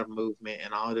Lives Matter movement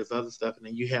and all this other stuff, and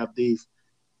then you have this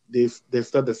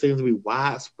stuff that seems to be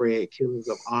widespread killings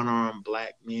of unarmed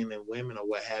Black men and women or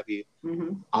what have you.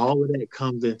 All of that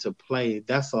comes into play.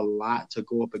 That's a lot to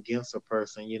go up against a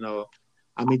person.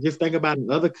 Just think about in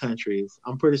other countries.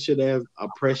 I'm pretty sure there's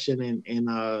oppression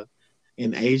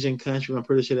in Asian countries. I'm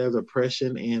pretty sure there's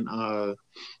oppression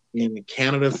in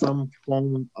Canada, some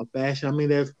form of fashion.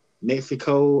 There's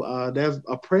Mexico. There's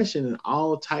oppression in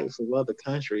all types of other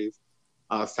countries.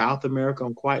 South America,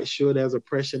 I'm quite sure there's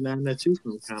oppression down there too,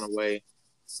 some kind of way.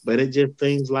 But it just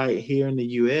seems like here in the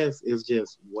U.S. is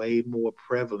just way more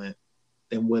prevalent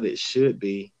than what it should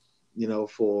be,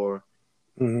 for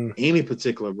any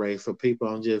particular race or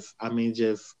people. It's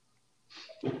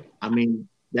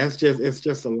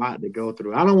just a lot to go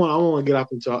through. I don't want to get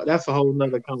off into that's a whole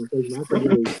nother conversation. I could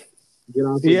really get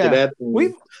off into that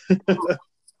thing.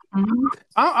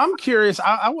 I'm curious.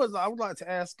 I would like to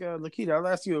ask Lakita. I'll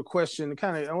ask you a question.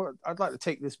 I'd like to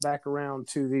take this back around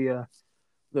to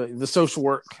the social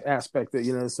work aspect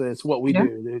that so it's what we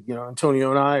do. Antonio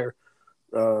and I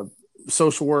are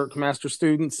social work master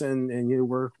students, and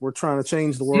we're trying to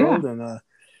change the world. And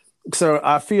so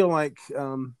I feel like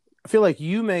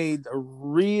you made a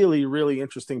really, really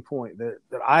interesting point that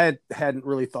I hadn't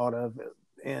really thought of,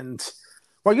 and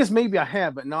well, I guess maybe I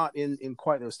have, but not in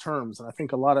quite those terms. And I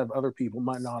think a lot of other people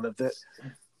might not have. That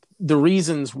the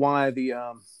reasons why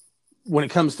when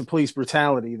it comes to police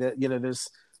brutality, that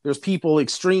there's people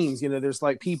extremes. There's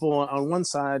like people on one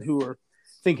side who are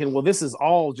thinking, well, this is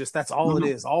all that's all it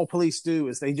is. All police do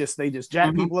is they just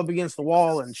jack people up against the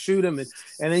wall and shoot them, and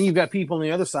then you've got people on the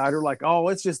other side who are like, oh,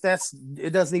 it's just it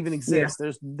doesn't even exist.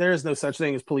 There's no such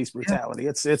thing as police brutality.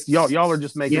 It's y'all are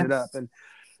just making it up. And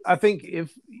I think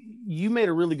if you made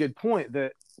a really good point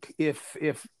that if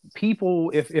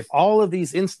all of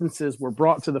these instances were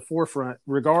brought to the forefront,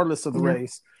 regardless of the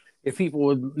race, if people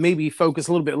would maybe focus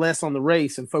a little bit less on the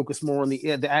race and focus more on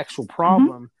the actual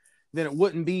problem, then it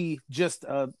wouldn't be just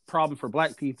a problem for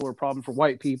Black people or a problem for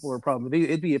white people or a problem.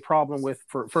 It'd be a problem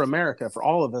for America, for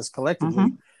all of us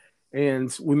collectively.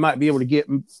 And we might be able to get.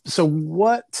 So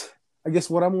what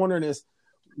I'm wondering is,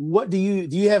 what do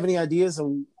you have any ideas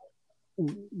of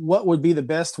what would be the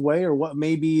best way, or what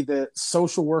maybe that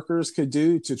social workers could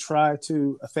do to try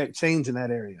to affect change in that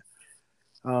area?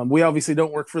 We obviously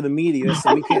don't work for the media,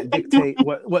 so we can't dictate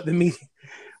what the media.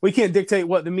 We can't dictate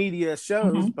what the media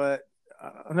shows, but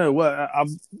I don't know what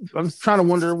I'm trying to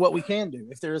wonder what we can do.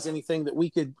 If there is anything that we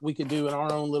could do in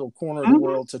our own little corner of the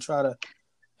world to try to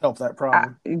help that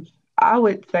problem. I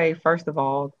would say, first of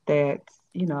all, that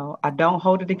I don't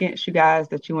hold it against you guys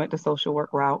that you went the social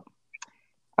work route.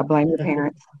 I blame your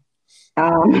parents.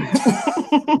 Thank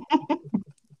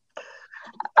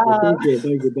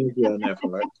you on that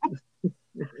part.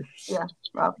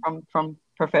 From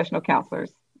professional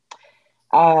counselors.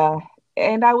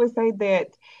 And I would say that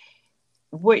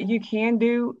what you can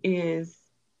do is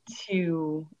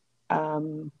to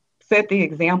set the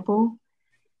example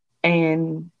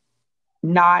and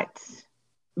not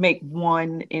make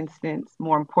one instance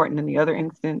more important than the other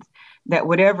instance, that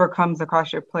whatever comes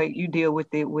across your plate, you deal with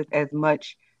it with as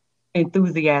much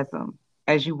enthusiasm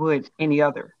as you would any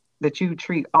other, that you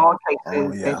treat all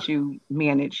cases that you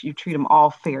manage, you treat them all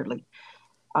fairly.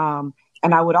 And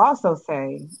I would also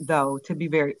say, though, to be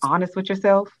very honest with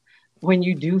yourself, when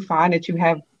you do find that you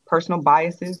have personal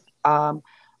biases, or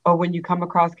when you come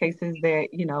across cases that,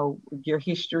 your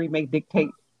history may dictate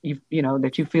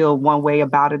that you feel one way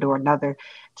about it or another,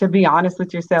 to be honest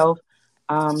with yourself,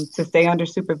 to stay under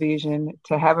supervision,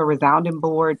 to have a resounding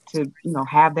board, to,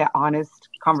 have that honest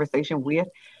conversation with,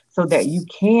 so that you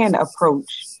can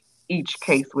approach each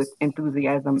case with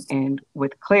enthusiasm and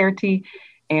with clarity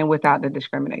and without the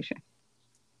discrimination.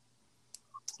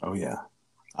 Oh, yeah.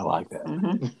 I like that.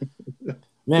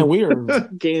 Man, we are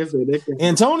Can't say that.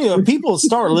 Antonio. If people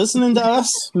start listening to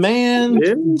us, man,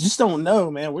 Yeah. just don't know,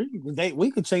 man.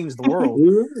 We could change the world.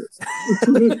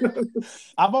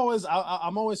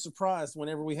 I'm always surprised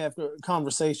whenever we have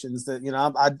conversations that, you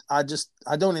know,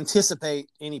 I don't anticipate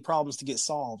any problems to get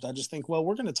solved. I just think, well,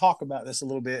 we're going to talk about this a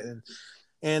little bit,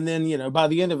 and then, you know, by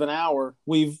the end of an hour,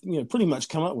 we've, you know, pretty much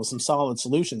come up with some solid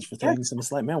solutions for things. And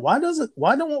it's like, man, why don't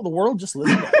the world just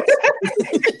listen to us?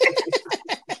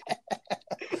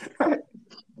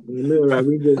 Look, right,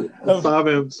 we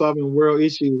just solving world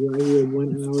issues right here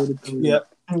 1 hour at a time. Yep.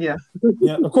 Yeah.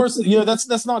 Yeah. Of course, you know,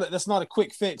 that's not a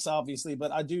quick fix, obviously,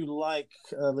 but I do like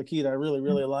Lakita. I really,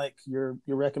 really like your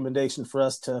recommendation for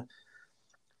us to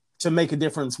make a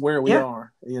difference where we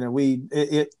are. You know,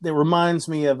 it reminds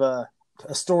me of a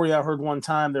story I heard one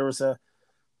time. There was a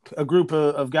group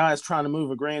of guys trying to move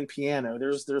a grand piano.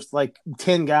 There's like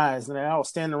 10 guys, and they're all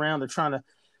standing around.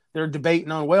 They're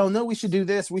debating on, well, no, we should do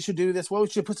this. We should do this. Well, we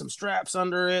should put some straps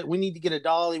under it. We need to get a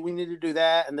dolly. We need to do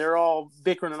that. And they're all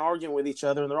bickering and arguing with each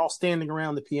other, and they're all standing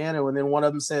around the piano. And then one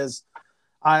of them says,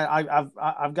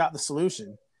 I've got the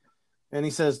solution. And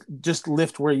he says, just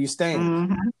lift where you stand.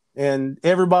 Mm-hmm. And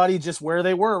everybody just where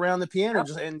they were around the piano,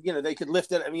 and, you know, they could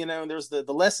lift it. You know, and there's the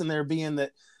lesson there being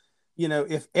that, you know,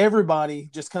 if everybody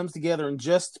just comes together and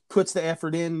just puts the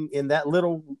effort in that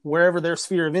little, wherever their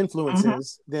sphere of influence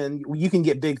is, then you can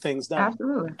get big things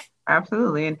done.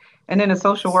 Absolutely. And in the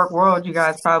social work world, you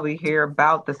guys probably hear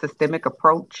about the systemic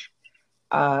approach.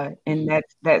 And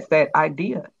that's that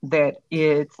idea that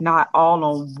it's not all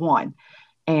on one.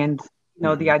 And, you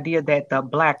know, the idea that the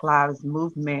Black Lives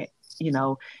Movement, you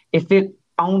know, if it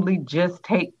only just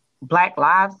take Black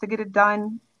lives to get it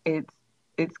done,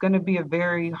 it's going to be a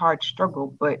very hard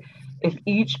struggle. But if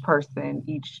each person,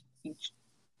 each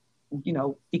you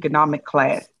know, economic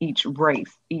class, each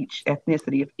race, each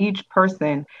ethnicity, if each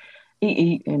person,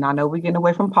 and I know we're getting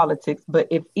away from politics, but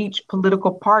if each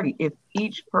political party, if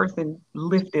each person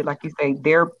lifted, like you say,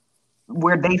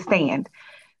 where they stand,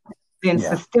 then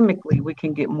systemically we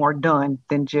can get more done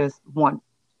than just one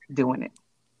doing it.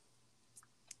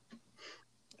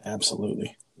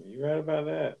 Absolutely. You're right about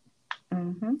that.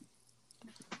 Mm-hmm.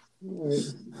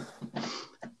 Right.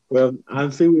 Well, I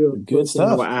see we're good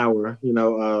stuff. An hour, you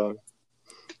know,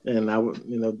 and I would,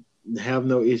 you know, have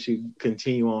no issue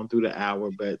continue on through the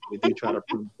hour, but we do try to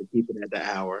keep it at the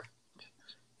hour.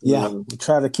 Yeah, we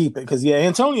try to keep it because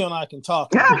Antonio and I can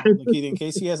talk. In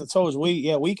case he hasn't told us,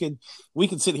 we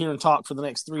could sit here and talk for the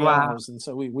next 3 hours, and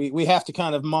so we have to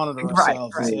kind of monitor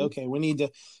ourselves and say, okay, we need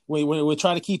to we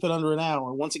try to keep it under an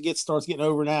hour. Once it starts getting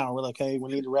over an hour, we're like, hey,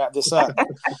 we need to wrap this up.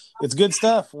 It's good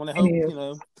stuff. I want to hope you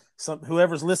know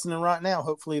whoever's listening right now,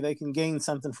 hopefully they can gain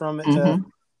something from it.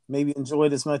 Maybe enjoy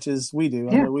it as much as we do.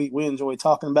 I know we enjoy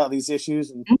talking about these issues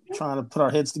and trying to put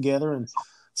our heads together and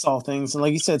solve things. And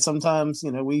like you said, sometimes,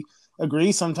 you know, we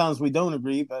agree, sometimes we don't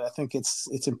agree, but I think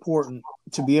it's important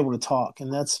to be able to talk.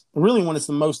 And that's really when it's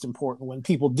the most important. When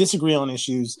people disagree on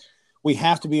issues, we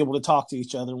have to be able to talk to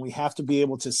each other, and we have to be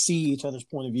able to see each other's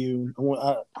point of view.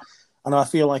 And I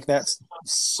feel like that's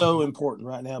so important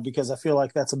right now, because I feel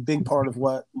like that's a big part of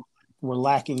what we're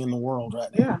lacking in the world right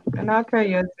now. Yeah, and I'll tell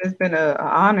you, it's been an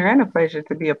honor and a pleasure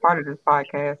to be a part of this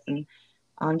podcast, and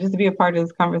just to be a part of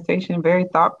this conversation. Very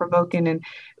thought-provoking, and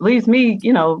leaves me,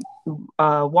 you know,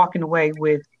 walking away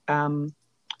with some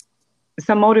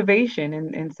motivation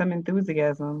and some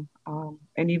enthusiasm,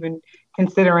 and even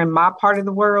considering my part of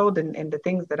the world and the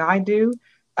things that I do,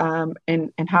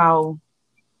 and how,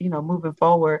 you know, moving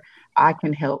forward, I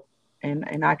can help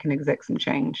and I can exert some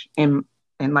change and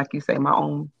like you say, my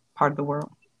own part of the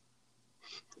world.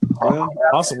 Well,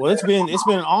 awesome. Well, it's been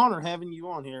an honor having you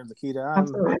on here,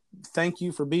 Lakita. Thank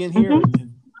you for being here.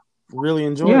 And really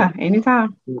enjoyed it. Yeah,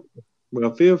 anytime.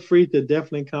 Well, feel free to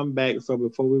definitely come back. So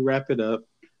before we wrap it up,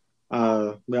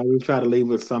 we try to leave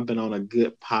with something on a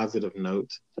good, positive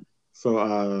note.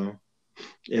 So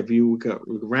if you could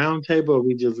round table, or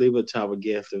we just leave it to our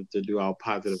guests to do our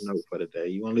positive note for the day.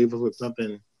 You want to leave us with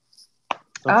something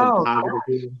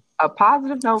positive? A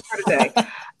positive note for today.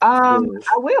 I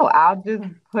will. I'll just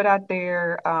put out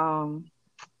there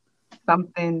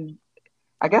something.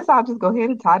 I guess I'll just go ahead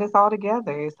and tie this all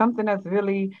together. It's something that's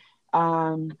really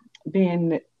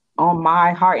been on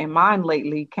my heart and mind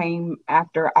lately. Came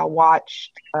after I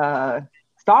watched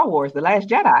Star Wars: The Last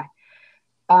Jedi.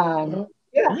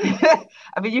 Yeah,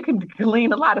 I mean, you can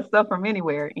glean a lot of stuff from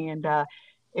anywhere, and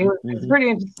it was pretty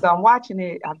interesting. So I'm watching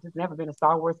it. I've just never been a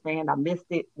Star Wars fan. I missed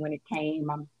it when it came.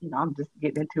 I'm just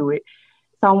getting into it.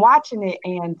 So I'm watching it,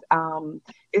 and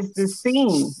it's this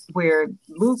scene where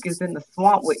Luke is in the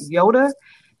swamp with Yoda,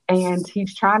 and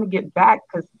he's trying to get back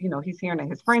because he's hearing that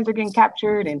his friends are getting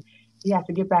captured, and he has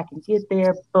to get back and get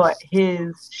there. But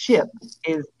his ship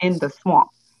is in the swamp,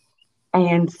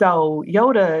 and so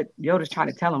Yoda's trying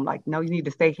to tell him like, no, you need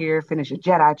to stay here, finish your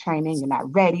Jedi training. You're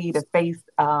not ready to face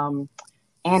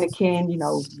Anakin.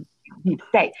 You need to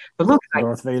stay. But Luke's like,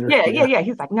 Darth Vader. Yeah.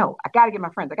 He's like, no, I gotta get my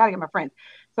friends.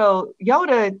 So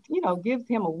Yoda, gives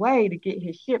him a way to get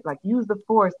his ship, like use the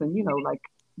Force and like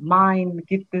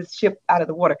get this ship out of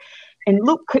the water. And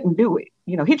Luke couldn't do it.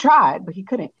 He tried, but he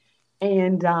couldn't.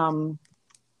 And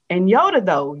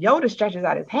Yoda stretches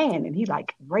out his hand and he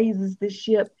like raises this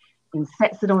ship and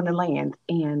sets it on the land.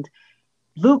 And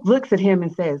Luke looks at him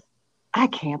and says, I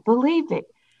can't believe it.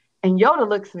 And Yoda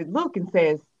looks at Luke and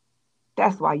says,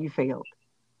 that's why you failed.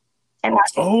 And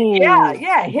hit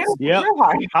him real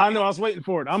hard. I know. I was waiting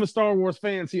for it. I'm a Star Wars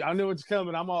fan. See, I know it's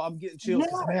coming. I'm getting chills.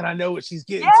 Man, I know what she's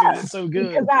getting to. It's so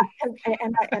good.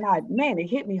 Man, it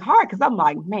hit me hard because I'm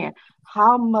like, man,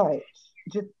 how much?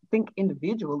 Just think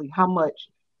individually, how much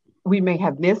we may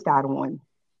have missed out on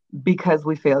because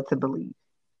we failed to believe.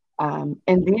 And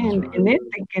then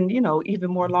thinking, even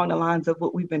more along the lines of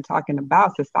what we've been talking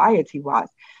about society-wise,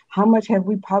 how much have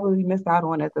we probably missed out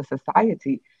on as a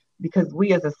society because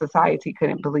we as a society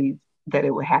couldn't believe that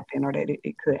it would happen or that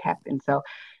it could happen. So,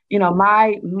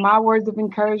 my words of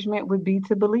encouragement would be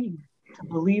to believe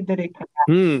that it could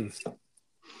happen.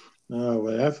 Oh,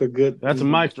 well, that's a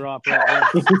mic drop.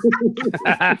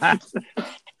 Right.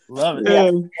 Love it.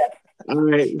 Yeah. All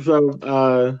right.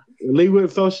 So, Lee,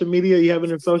 with social media, you have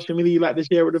any social media you'd like to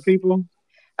share with the people?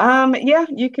 Yeah,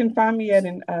 you can find me at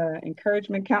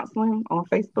Encouragement Counseling on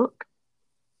Facebook.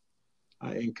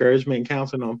 Encouragement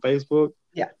Counseling on Facebook.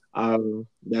 Yeah.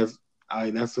 That's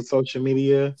the social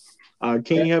media.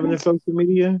 Can you have any social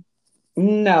media?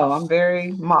 No, I'm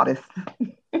very modest.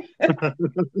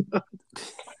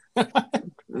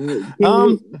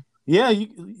 Yeah, you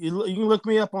can look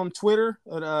me up on Twitter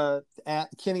at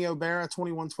Kenny Obara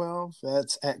 2112.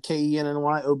 That's at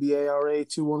KennyObara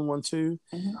 2112.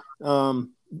 Mm-hmm.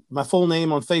 My full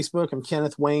name on Facebook, I'm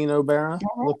Kenneth Wayne Obara.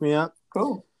 Mm-hmm. Look me up.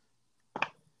 Cool.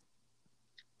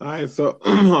 All right, so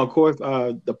of course,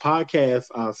 the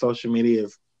podcast social media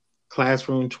is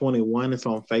Classroom 21. It's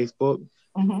on Facebook.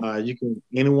 Mm-hmm.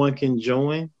 Anyone can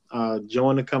join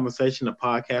the conversation. The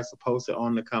podcast is posted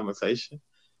on the conversation.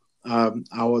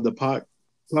 The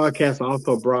podcast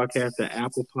also broadcast at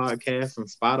Apple Podcasts and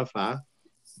Spotify.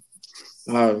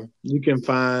 You can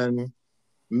find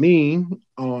me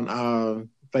on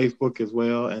Facebook as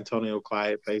well, Antonio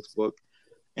Clyde Facebook,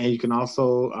 and you can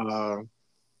also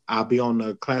I'll be on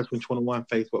the Classroom 21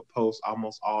 Facebook post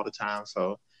almost all the time.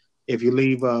 So if you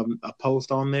leave a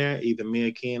post on there, either me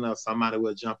or Ken or somebody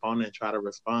will jump on and try to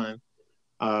respond.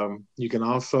 You can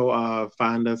also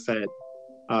find us at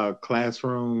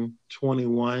Classroom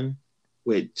 21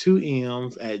 with 2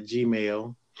 M's at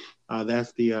Gmail.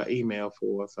 That's the email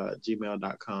for us,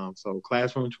 gmail.com. So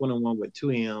Classroom 21 with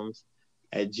 2 M's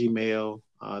at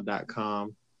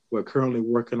gmail.com. We're currently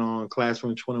working on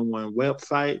Classroom 21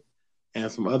 website and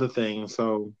some other things.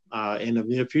 So in the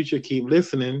near future, keep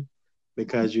listening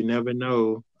because you never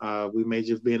know. We may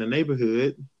just be in a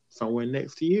neighborhood somewhere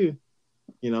next to you.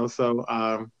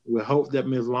 So we hope that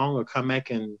Ms. Long will come back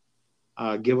and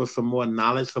give us some more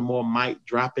knowledge, some more mic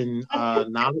dropping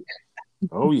knowledge.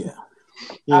 Oh yeah.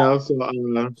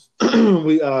 So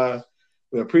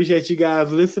we appreciate you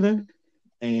guys listening,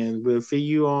 and we'll see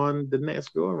you on the next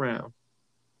go around.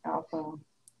 Awesome.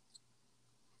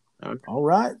 Okay. All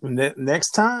right.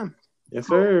 Next time. Yes,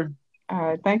 sir. All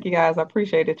right. Thank you, guys. I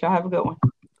appreciate it. Y'all have a good one.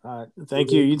 All right.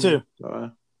 Thank you. You too.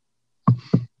 Bye.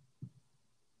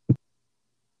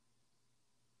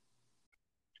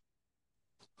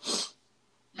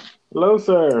 Hello,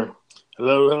 sir.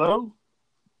 Hello.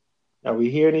 Are we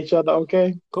hearing each other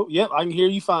okay? Cool. Yep, I can hear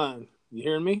you fine. You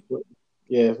hearing me?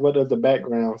 Yes. What does the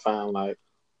background sound like?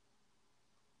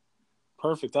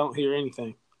 Perfect. I don't hear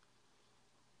anything.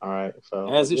 All right. So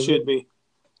as it should be.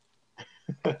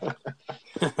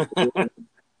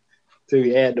 So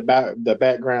you add the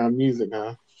background music,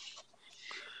 huh?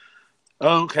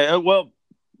 Okay. Well,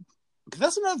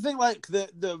 that's another thing. Like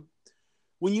the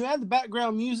when you add the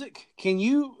background music, can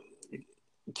you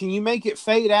make it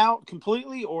fade out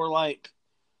completely, or like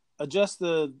adjust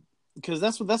because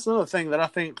that's another thing that I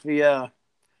think it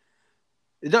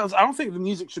does. I don't think the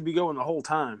music should be going the whole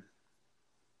time.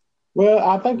 Well,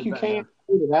 I think you can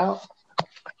fade it out.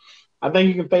 I think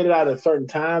you can fade it out at certain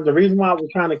times. The reason why we're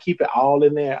trying to keep it all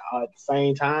in there at the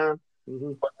same time,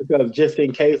 because just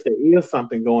in case there is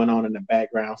something going on in the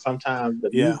background, sometimes the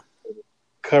music will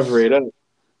cover it up.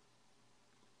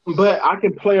 But I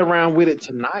can play around with it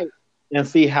tonight and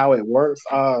see how it works.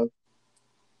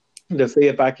 To see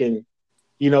if I can,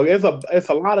 it's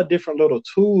a lot of different little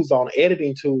tools on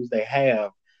editing tools they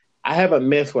have. I haven't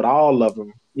messed with all of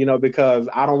them, because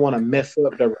I don't want to mess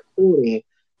up the recording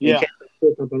in case I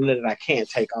put something that I can't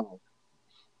take on.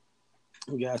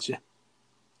 Gotcha.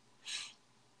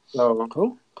 So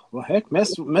cool. Well, heck,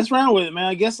 mess around with it, man.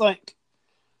 I guess like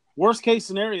worst case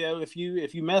scenario, if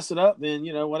you mess it up, then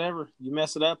whatever, you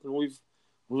mess it up, and we've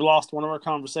lost one of our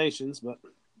conversations. But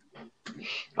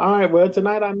all right, well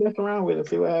tonight I mess around with it and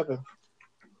see what happens.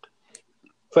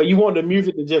 So you want the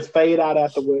music to just fade out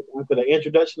after the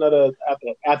introduction of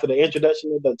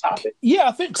the topic? Yeah,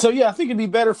 I think so. Yeah, I think it'd be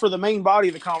better for the main body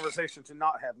of the conversation to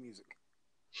not have music.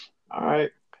 All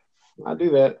right, I'll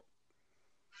do that.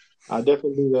 I'll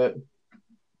definitely do that.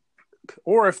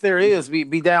 Or if there is, be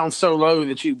down so low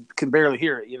that you can barely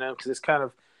hear it, because it's kind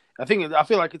of, I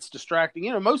feel like it's distracting.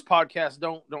 Most podcasts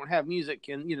don't have music,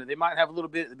 and they might have a little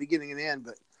bit at the beginning and the end,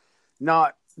 but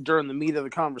not during the meat of the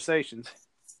conversations.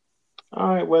 All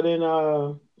right, well then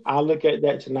I'll look at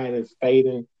that tonight as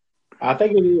fading. I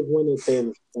think it is when it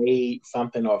says fade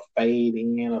something or fade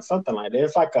in or something like that.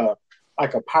 It's like a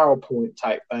PowerPoint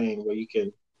type thing where you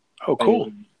can. Oh,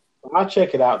 cool. I'll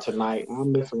check it out tonight. I'll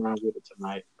mess around with it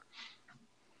tonight.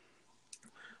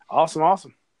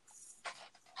 Awesome.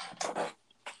 So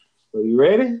you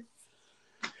ready?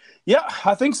 Yeah,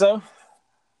 I think so.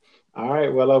 All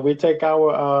right. Well, we take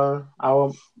our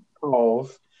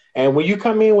pause, and when you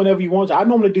come in whenever you want to, I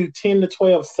normally do 10 to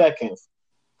 12 seconds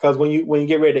because when you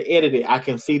get ready to edit it, I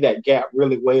can see that gap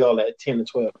really well at 10 to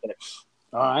 12 seconds.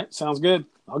 All right, sounds good.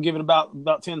 I'll give it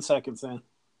about 10 seconds then.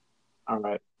 All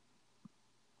right.